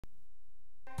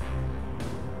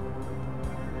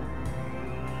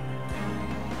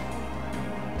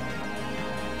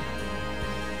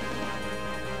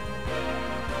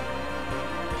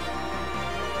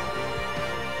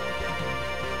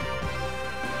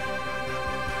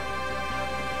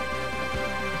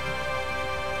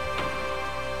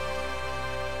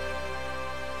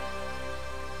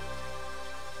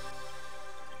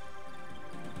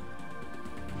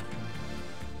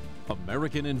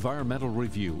American Environmental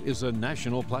Review is a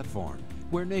national platform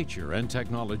where nature and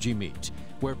technology meet,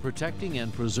 where protecting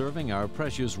and preserving our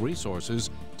precious resources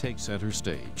takes center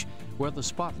stage, where the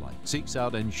spotlight seeks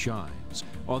out and shines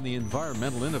on the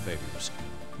environmental innovators.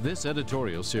 This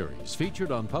editorial series, featured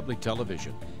on public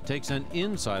television, takes an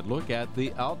inside look at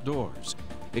the outdoors,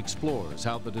 explores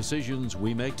how the decisions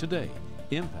we make today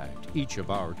impact each of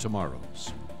our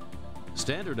tomorrows.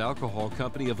 Standard Alcohol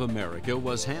Company of America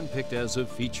was handpicked as a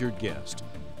featured guest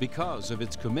because of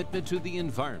its commitment to the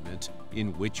environment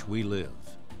in which we live.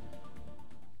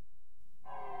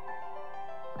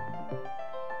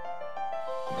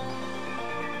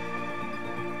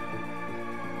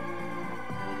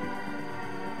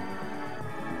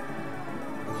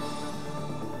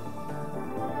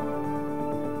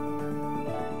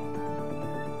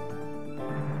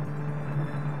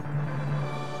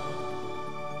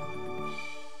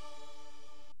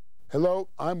 Hello,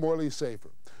 I'm Morley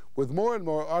Safer. With more and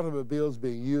more automobiles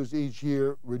being used each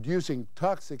year, reducing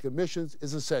toxic emissions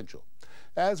is essential.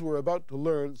 As we're about to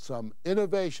learn, some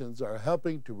innovations are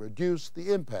helping to reduce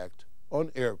the impact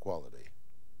on air quality.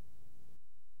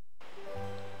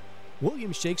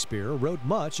 William Shakespeare wrote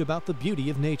much about the beauty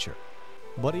of nature,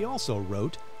 but he also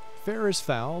wrote, "Fair is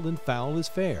foul and foul is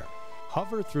fair.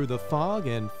 Hover through the fog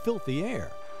and filthy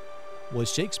air."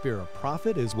 Was Shakespeare a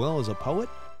prophet as well as a poet?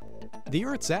 The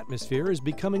Earth's atmosphere is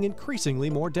becoming increasingly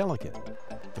more delicate.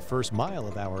 The first mile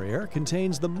of our air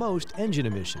contains the most engine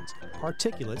emissions,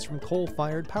 particulates from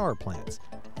coal-fired power plants,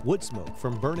 wood smoke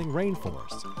from burning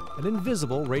rainforests, and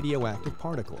invisible radioactive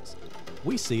particles.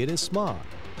 We see it as smog,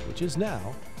 which is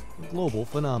now a global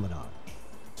phenomenon.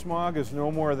 Smog is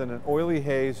no more than an oily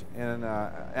haze and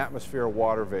atmosphere of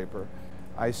water vapor.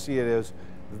 I see it as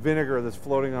vinegar that's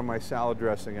floating on my salad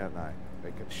dressing at night.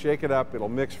 I can shake it up, it'll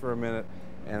mix for a minute,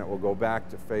 and it will go back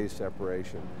to phase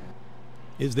separation.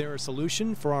 Is there a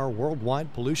solution for our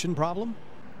worldwide pollution problem?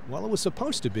 Well, it was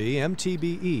supposed to be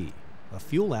MTBE, a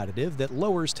fuel additive that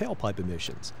lowers tailpipe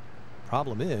emissions.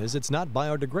 Problem is, it's not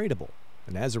biodegradable,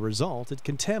 and as a result, it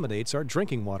contaminates our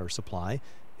drinking water supply,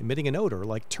 emitting an odor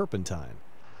like turpentine.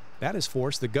 That has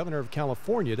forced the governor of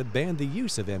California to ban the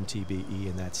use of MTBE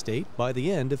in that state by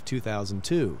the end of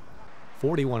 2002.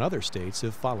 41 other states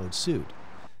have followed suit.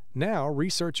 Now,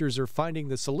 researchers are finding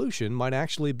the solution might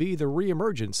actually be the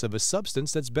reemergence of a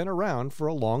substance that's been around for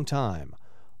a long time: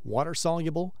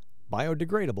 water-soluble,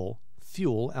 biodegradable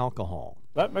fuel alcohol.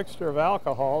 That mixture of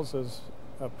alcohols is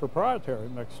a proprietary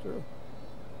mixture,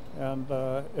 and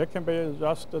it can be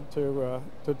adjusted to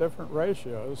different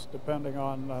ratios depending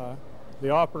on the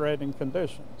operating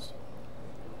conditions.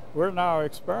 We're now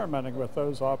experimenting with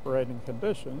those operating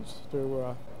conditions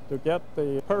to get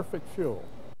the perfect fuel.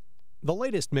 The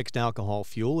latest mixed alcohol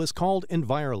fuel is called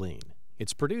ENVIROLENE.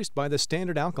 It's produced by the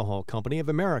Standard Alcohol Company of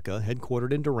America,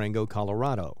 headquartered in Durango,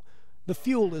 Colorado. The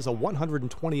fuel is a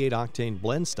 128-octane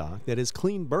blend stock that is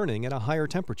clean burning at a higher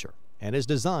temperature and is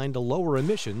designed to lower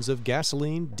emissions of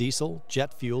gasoline, diesel,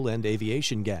 jet fuel, and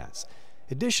aviation gas.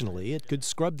 Additionally, it could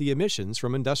scrub the emissions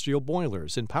from industrial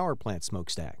boilers and power plant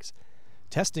smokestacks.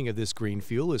 Testing of this green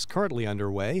fuel is currently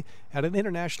underway at an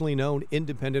internationally known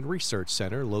independent research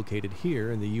center located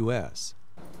here in the U.S.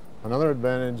 Another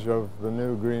advantage of the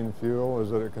new green fuel is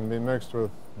that it can be mixed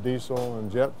with diesel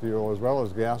and jet fuel as well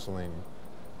as gasoline.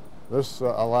 This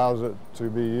allows it to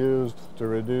be used to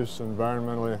reduce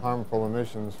environmentally harmful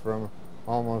emissions from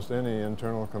almost any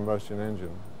internal combustion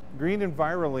engine. Green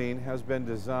ENVIROLENE has been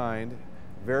designed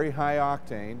very high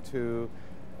octane to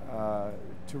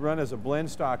run as a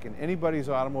blend stock in anybody's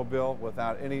automobile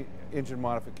without any engine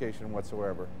modification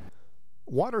whatsoever.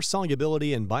 Water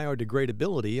solubility and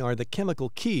biodegradability are the chemical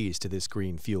keys to this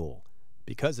green fuel.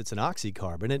 Because it's an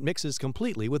oxycarbon, it mixes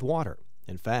completely with water.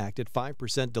 In fact, at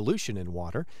 5% dilution in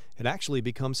water, it actually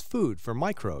becomes food for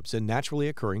microbes and naturally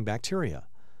occurring bacteria.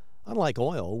 Unlike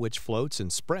oil, which floats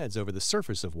and spreads over the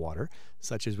surface of water,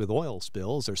 such as with oil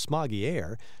spills or smoggy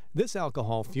air, this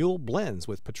alcohol fuel blends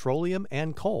with petroleum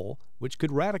and coal, which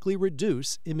could radically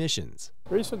reduce emissions.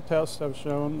 Recent tests have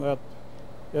shown that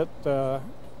it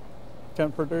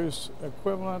can produce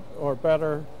equivalent or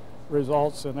better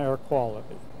results in air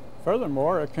quality.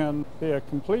 Furthermore, it can be a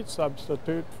complete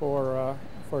substitute for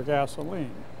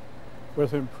gasoline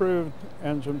with improved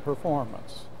engine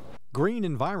performance. Green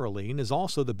ENVIROLENE is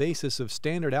also the basis of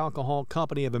Standard Alcohol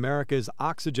Company of America's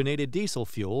oxygenated diesel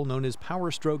fuel known as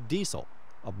Power Stroke Diesel,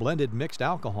 a blended mixed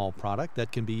alcohol product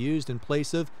that can be used in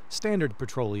place of standard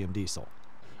petroleum diesel.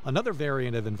 Another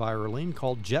variant of ENVIROLENE,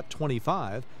 called Jet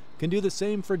 25, can do the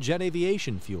same for jet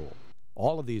aviation fuel.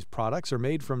 All of these products are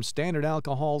made from Standard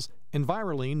Alcohol's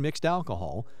ENVIROLENE mixed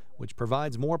alcohol, which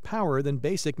provides more power than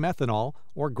basic methanol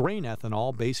or grain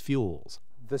ethanol-based fuels.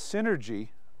 The synergy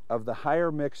of the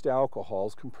higher mixed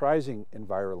alcohols comprising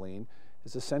ENVIROLENE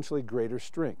is essentially greater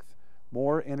strength,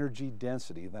 more energy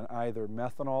density than either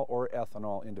methanol or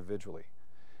ethanol individually.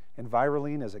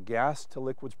 ENVIROLENE is a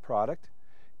gas-to-liquids product,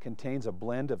 contains a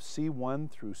blend of C1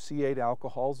 through C8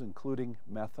 alcohols including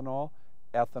methanol,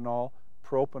 ethanol,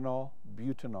 propanol,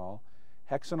 butanol,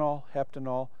 hexanol,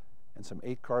 heptanol, and some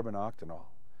 8-carbon octanol.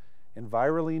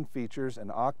 ENVIROLENE features an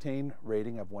octane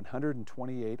rating of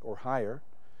 128 or higher,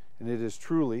 and it is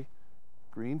truly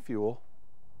green fuel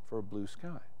for a blue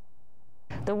sky.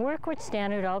 The work which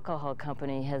Standard Alcohol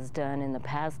Company has done in the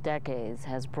past decades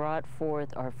has brought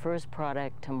forth our first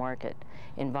product to market,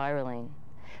 ENVIROLENE.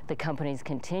 The company's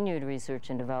continued research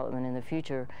and development in the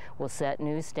future will set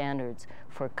new standards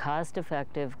for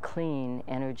cost-effective, clean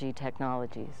energy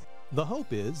technologies. The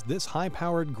hope is this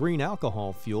high-powered green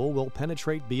alcohol fuel will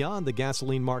penetrate beyond the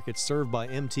gasoline market served by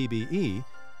MTBE,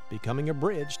 becoming a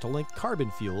bridge to link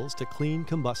carbon fuels to clean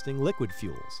combusting liquid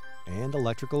fuels and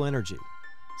electrical energy,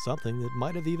 something that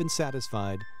might have even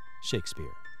satisfied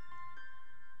Shakespeare.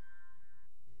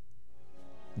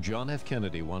 John F.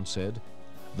 Kennedy once said,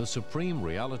 "The supreme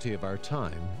reality of our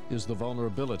time is the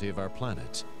vulnerability of our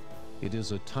planet." It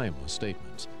is a timeless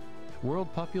statement.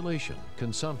 World population,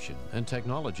 consumption, and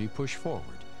technology push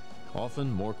forward,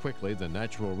 often more quickly than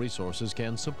natural resources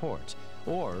can support,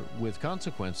 or, with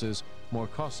consequences, more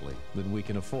costly than we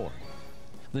can afford.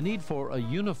 The need for a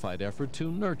unified effort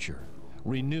to nurture,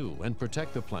 renew, and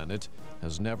protect the planet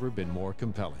has never been more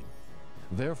compelling.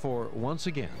 Therefore, once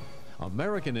again,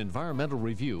 American Environmental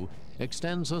Review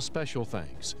extends a special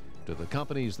thanks to the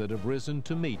companies that have risen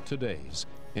to meet today's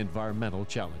environmental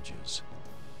challenges.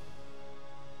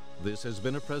 This has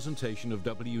been a presentation of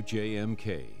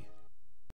WJMK.